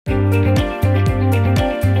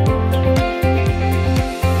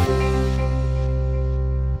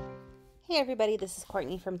everybody, this is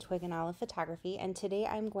Courtney from Twig and Olive Photography, and today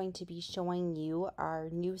I'm going to be showing you our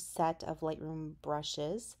new set of Lightroom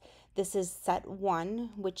brushes. This is set 1,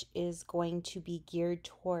 which is going to be geared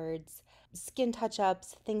towards skin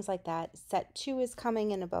touch-ups, things like that. Set 2 is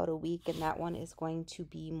coming in about a week, and that one is going to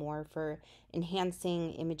be more for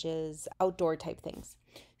enhancing images, outdoor type things.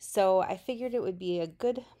 So I figured it would be a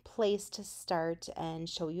good place to start and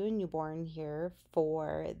show you a newborn here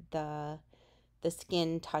for the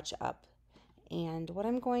skin touch-up. And what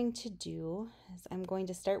I'm going to do is I'm going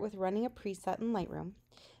to start with running a preset in Lightroom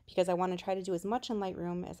because I want to try to do as much in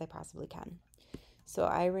Lightroom as I possibly can. So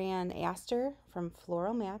I ran Aster from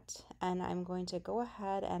Floral Matte, and I'm going to go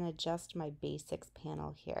ahead and adjust my basics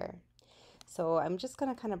panel here. So I'm just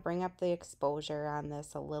going to kind of bring up the exposure on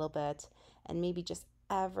this a little bit and maybe just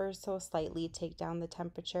ever so slightly take down the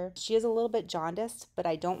temperature. She is a little bit jaundiced, but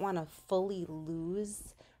I don't want to fully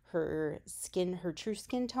lose her skin, her true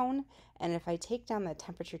skin tone, and if I take down the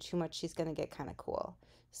temperature too much, she's going to get kind of cool.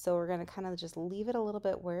 So we're going to kind of just leave it a little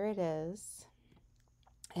bit where it is,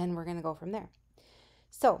 and we're going to go from there.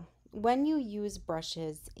 So when you use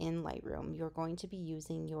brushes in Lightroom, you're going to be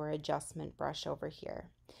using your adjustment brush over here,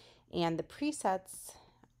 and the presets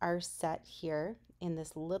are set here in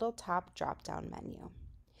this little top drop down menu.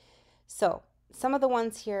 So some of the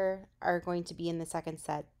ones here are going to be in the second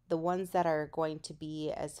set. The ones that are going to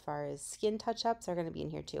be as far as skin touch-ups are going to be in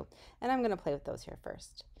here too. And I'm going to play with those here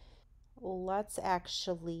first. Let's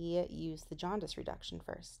actually use the jaundice reduction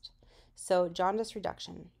first. So jaundice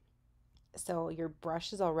reduction. So your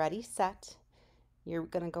brush is already set. You're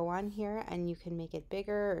going to go on here and you can make it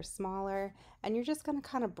bigger or smaller. And you're just going to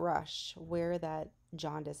kind of brush where that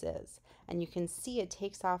jaundice is. And you can see it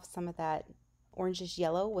takes off some of that orangish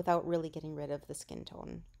yellow without really getting rid of the skin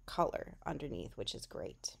tone color underneath, which is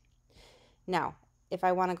great. Now, if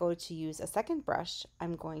I want to go to use a second brush,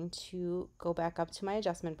 I'm going to go back up to my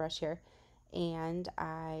adjustment brush here, and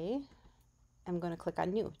I am going to click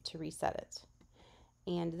on New to reset it.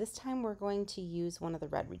 And this time we're going to use one of the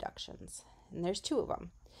red reductions, and there's two of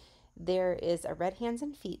them. There is a red hands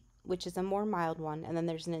and feet, which is a more mild one, and then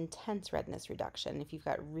there's an intense redness reduction if you've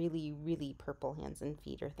got really, really purple hands and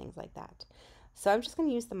feet or things like that. So I'm just going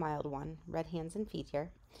to use the mild one, red hands and feet here,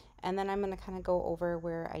 and then I'm going to kind of go over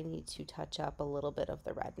where I need to touch up a little bit of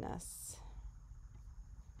the redness.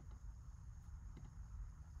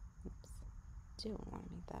 Oops, don't want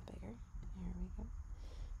to make that bigger. There we go.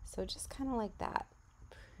 So just kind of like that.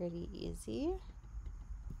 Pretty easy.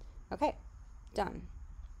 Okay, done.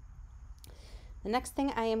 The next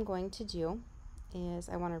thing I am going to do is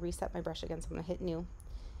I want to reset my brush again, so I'm going to hit New.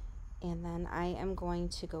 And then I am going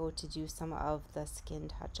to go to do some of the skin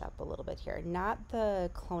touch-up a little bit here. Not the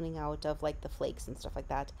cloning out of like the flakes and stuff like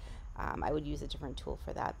that. I would use a different tool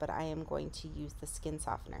for that, but I am going to use the skin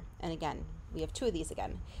softener. And again, we have two of these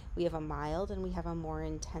again. We have a mild and we have a more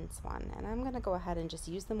intense one. And I'm going to go ahead and just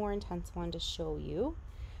use the more intense one to show you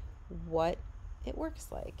what it works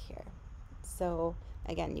like here. So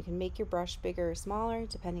again, you can make your brush bigger or smaller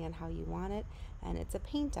depending on how you want it. And it's a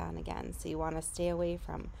paint on again, so you want to stay away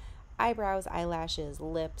from eyebrows, eyelashes,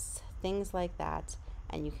 lips, things like that,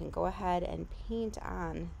 and you can go ahead and paint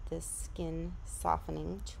on this skin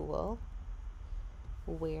softening tool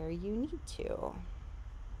where you need to.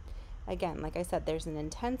 Again, like I said, there's an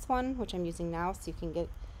intense one, which I'm using now, so you can get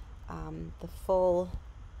the full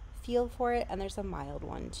feel for it, and there's a mild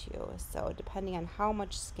one too. So depending on how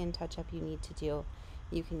much skin touch-up you need to do,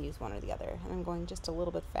 you can use one or the other. And I'm going just a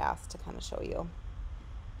little bit fast to kind of show you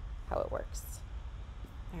how it works.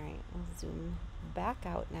 All right, we'll zoom back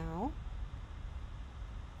out now.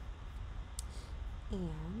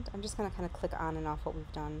 And I'm just going to kind of click on and off what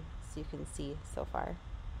we've done so you can see so far.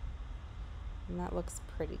 And that looks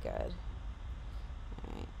pretty good.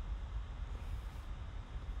 All right.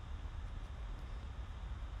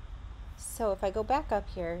 So if I go back up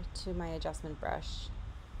here to my adjustment brush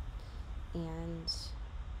and click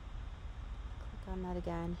on that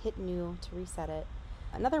again, hit New to reset it.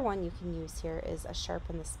 Another one you can use here is a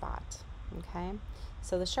sharpen the spot, okay?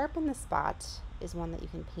 So the sharpen the spot is one that you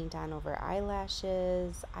can paint on over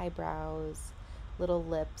eyelashes, eyebrows, little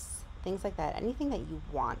lips, things like that. Anything that you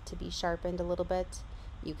want to be sharpened a little bit,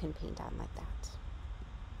 you can paint on like that.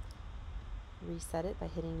 Reset it by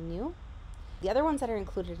hitting New. The other ones that are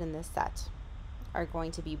included in this set are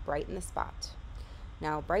going to be brighten the spot.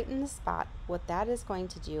 Now, brighten the spot, what that is going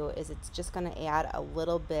to do is it's just going to add a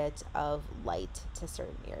little bit of light to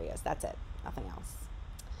certain areas. That's it, nothing else.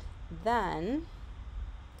 Then,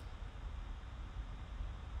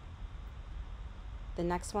 the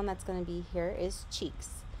next one that's going to be here is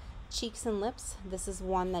cheeks. Cheeks and lips, this is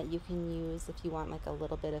one that you can use if you want like a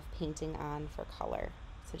little bit of painting on for color.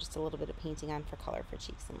 So just a little bit of painting on for color for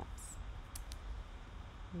cheeks and lips.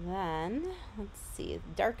 Then, let's see,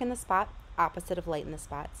 darken the spot, opposite of lighten the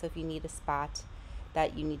spot. So if you need a spot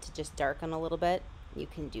that you need to just darken a little bit, you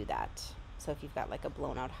can do that. So if you've got like a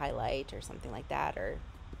blown out highlight or something like that, or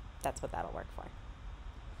that's what that'll work for.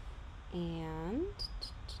 And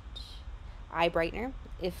eye brightener.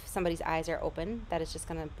 If somebody's eyes are open, that is just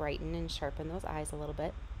going to brighten and sharpen those eyes a little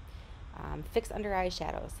bit. Fix under eye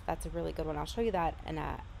shadows. That's a really good one. I'll show you that in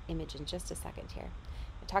an image in just a second here.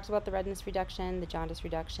 I talked about the redness reduction, the jaundice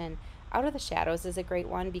reduction. Out of the shadows is a great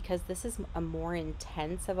one because this is a more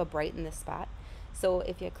intense of a brighten the spot. So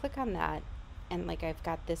if you click on that, and like I've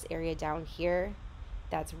got this area down here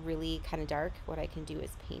that's really kind of dark, what I can do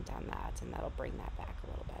is paint on that, and that'll bring that back a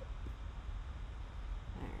little bit.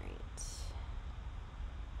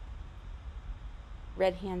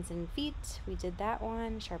 Red hands and feet, we did that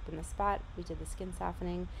one. Sharpen the spot, we did the skin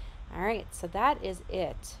softening. All right, so that is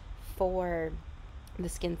it for the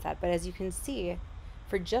skin set. But as you can see,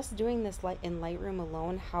 for just doing this in Lightroom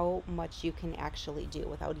alone, how much you can actually do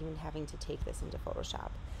without even having to take this into Photoshop.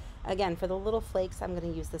 Again, for the little flakes, I'm going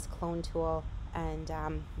to use this clone tool, and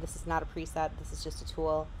this is not a preset, this is just a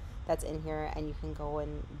tool that's in here, and you can go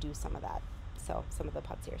and do some of that. So some of the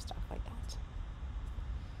putzier stuff like that.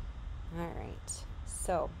 All right,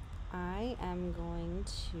 so I am going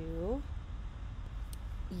to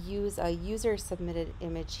use a user submitted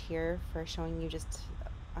image here for showing you just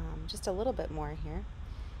a little bit more here.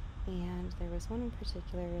 And there was one in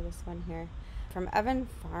particular, this one here, from Evan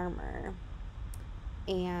Farmer.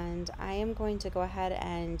 And I am going to go ahead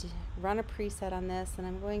and run a preset on this, and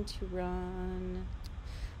I'm going to run,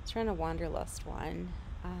 let's run a Wanderlust one.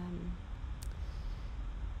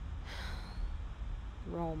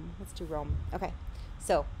 Rome, let's do Rome. Okay,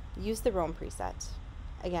 so use the Rome preset.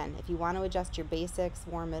 Again, if you want to adjust your basics,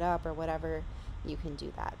 warm it up or whatever, you can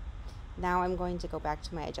do that. Now I'm going to go back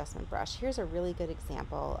to my adjustment brush. Here's a really good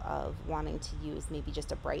example of wanting to use maybe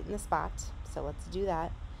just a brighten the spot. So let's do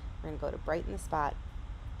that. We're going to go to brighten the spot,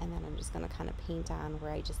 and then I'm just going to kind of paint on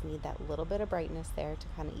where I just need that little bit of brightness there to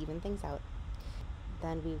kind of even things out.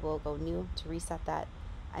 Then we will go new to reset that.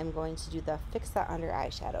 I'm going to do the fix that under eye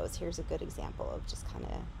shadows. Here's a good example of just kind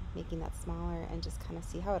of making that smaller and just kind of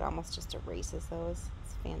see how it almost just erases those.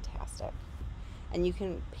 It's fantastic. And you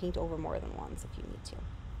can paint over more than once if you need to.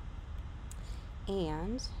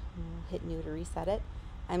 And we'll hit new to reset it.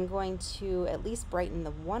 I'm going to at least brighten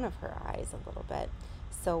the one of her eyes a little bit.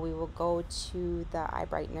 So we will go to the eye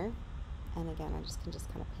brightener, and again I can just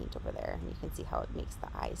kind of paint over there, and you can see how it makes the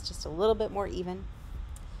eyes just a little bit more even.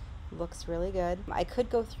 Looks really good. I could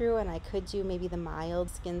go through and I could do maybe the mild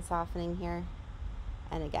skin softening here,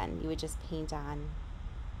 and again you would just paint on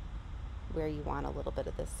where you want a little bit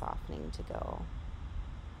of this softening to go.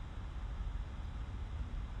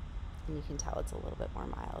 And you can tell it's a little bit more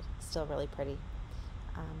mild. Still really pretty.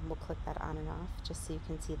 We'll click that on and off just so you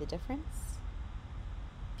can see the difference.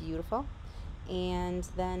 Beautiful. And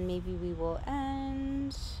then maybe we will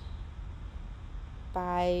end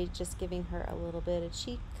by just giving her a little bit of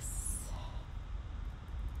cheeks.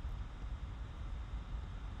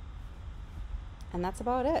 And that's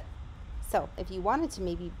about it. So if you wanted to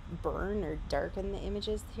maybe burn or darken the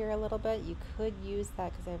images here a little bit, you could use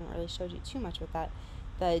that, because I haven't really showed you too much with that,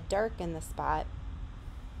 the darken the spot,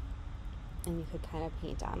 and you could kind of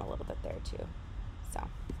paint on a little bit there too. So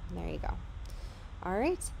there you go. All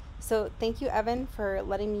right, so thank you, Evan, for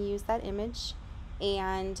letting me use that image,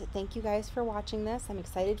 and thank you guys for watching this. I'm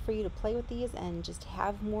excited for you to play with these and just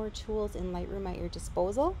have more tools in Lightroom at your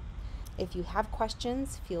disposal. If you have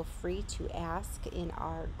questions, feel free to ask in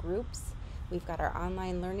our groups. We've got our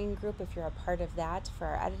online learning group if you're a part of that, for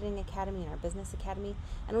our editing academy and our business academy.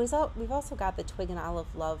 And we've also got the Twig and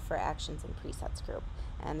Olive Love for Actions and Presets group.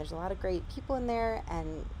 And there's a lot of great people in there,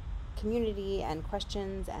 and community and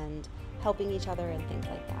questions and helping each other and things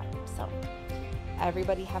like that. So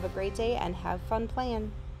everybody have a great day and have fun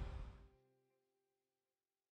playing.